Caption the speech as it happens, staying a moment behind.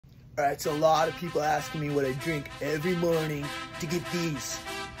Alright, so a lot of people asking me what I drink every morning to get these.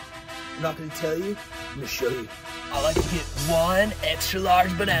 I'm not gonna tell you, I'm gonna show you. I like to get 1 extra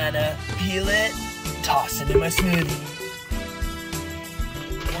large banana, peel it, toss it in my smoothie.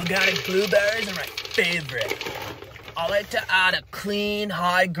 Organic blueberries are my favorite. I like to add a clean,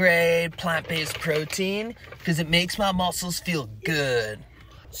 high-grade, plant-based protein because it makes my muscles feel good.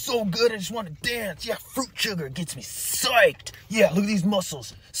 So good, I just want to dance. Yeah, fruit sugar gets me psyched. Yeah, look at these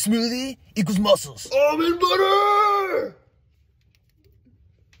muscles. Smoothie equals muscles. Almond butter!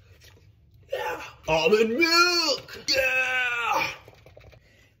 Yeah. Almond milk! Yeah!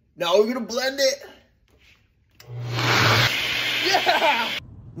 Now we're gonna blend it. Yeah!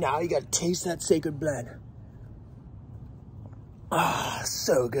 Now you gotta taste that sacred blend. Ah,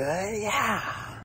 so good, yeah.